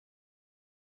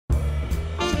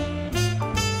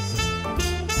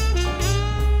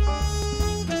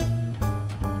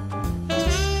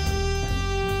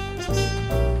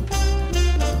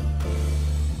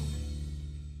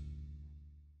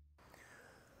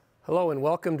Hello and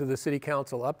welcome to the City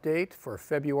Council update for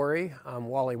February. I'm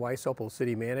Wally Weisopel,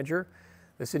 City Manager.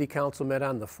 The City Council met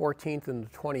on the 14th and the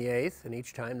 28th, and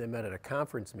each time they met at a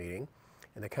conference meeting.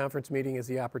 And the conference meeting is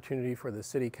the opportunity for the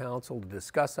City Council to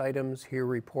discuss items, hear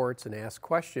reports, and ask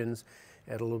questions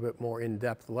at a little bit more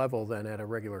in-depth level than at a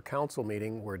regular council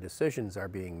meeting where decisions are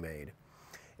being made.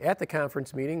 At the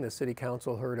conference meeting, the City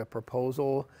Council heard a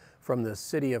proposal from the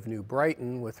City of New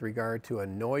Brighton with regard to a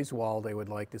noise wall they would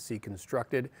like to see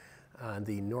constructed on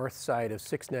the north side of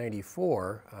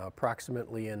 694,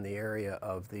 approximately in the area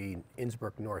of the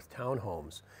Innsbrook North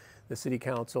Townhomes. The City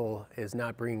Council is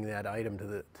not bringing that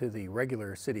item to the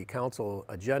regular City Council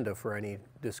agenda for any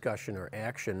discussion or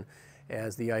action,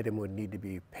 as the item would need to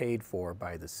be paid for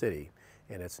by the city,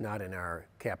 and it's not in our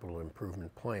capital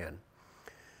improvement plan.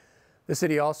 The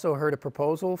city also heard a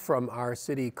proposal from our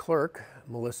city clerk,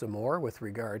 Melissa Moore, with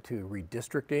regard to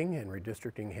redistricting, and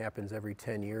redistricting happens every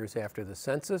 10 years after the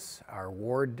census. Our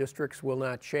ward districts will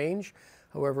not change.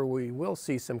 However, we will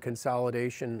see some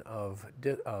consolidation of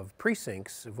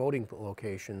precincts, voting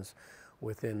locations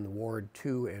within Ward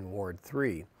 2 and Ward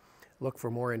 3. Look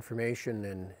for more information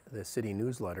in the city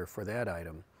newsletter for that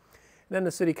item. Then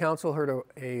the City Council heard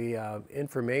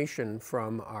information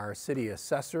from our city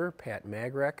assessor, Pat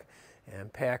Magrek,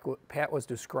 and Pat was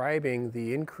describing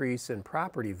the increase in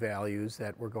property values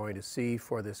that we're going to see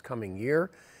for this coming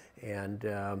year. And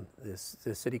the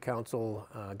City Council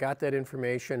got that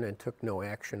information and took no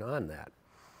action on that.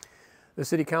 The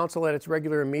City Council at its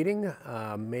regular meeting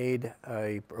made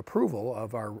an approval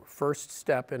of our first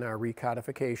step in our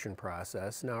recodification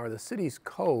process. Now, the city's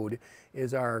code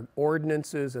is our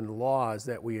ordinances and laws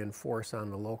that we enforce on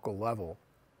the local level.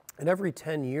 And every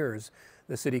 10 years,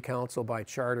 the City Council by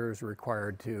charter is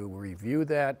required to review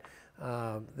that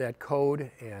code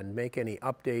and make any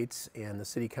updates, and the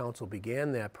City Council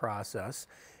began that process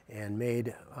and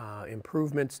made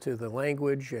improvements to the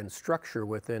language and structure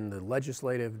within the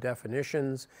legislative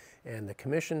definitions and the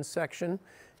commission section,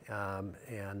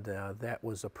 that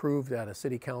was approved at a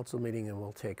City Council meeting and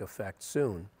will take effect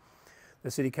soon. The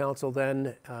City Council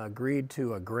then agreed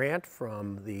to a grant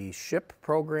from the SHIP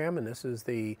program, and this is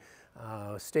the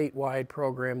statewide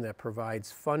program that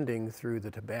provides funding through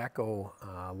the tobacco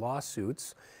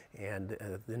lawsuits. And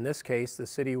in this case, the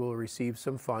city will receive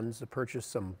some funds to purchase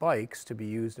some bikes to be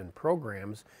used in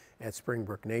programs at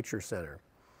Springbrook Nature Center.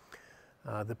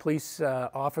 The police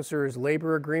officers'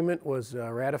 labor agreement was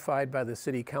ratified by the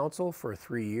City Council for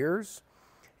 3 years.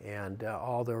 And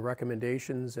all the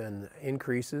recommendations and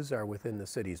increases are within the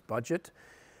city's budget.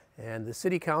 And the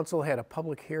City Council had a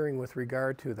public hearing with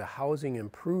regard to the housing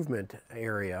improvement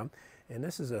area. And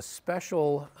this is a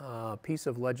special piece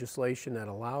of legislation that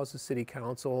allows the City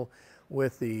Council,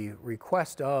 with the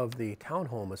request of the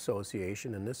Townhome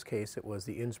Association, in this case it was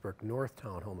the Innsbrook North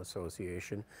Townhome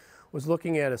Association, was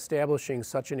looking at establishing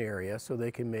such an area so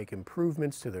they can make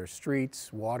improvements to their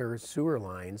streets, water, sewer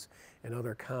lines, and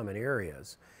other common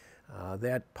areas.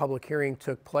 That public hearing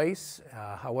took place.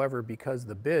 However, because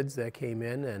the bids that came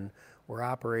in and were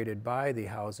operated by the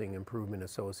Housing Improvement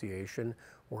Association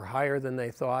were higher than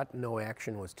they thought, no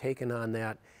action was taken on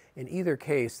that. In either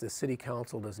case, the City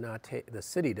does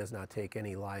not take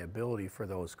any liability for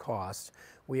those costs.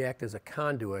 We act as a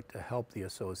conduit to help the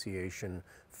association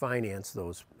finance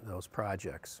those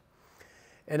projects.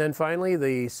 And then finally,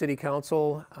 the City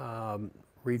Council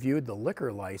reviewed the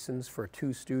liquor license for Two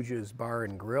Stooges Bar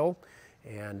and Grill,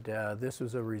 and this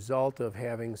was a result of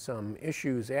having some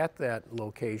issues at that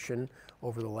location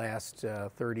over the last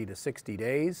 30 to 60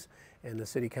 days, and the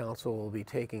City Council will be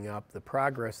taking up the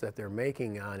progress that they're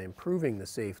making on improving the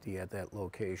safety at that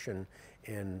location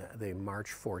in the March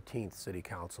 14th City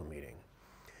Council meeting.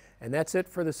 And that's it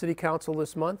for the City Council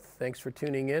this month. Thanks for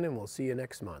tuning in, and we'll see you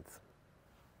next month.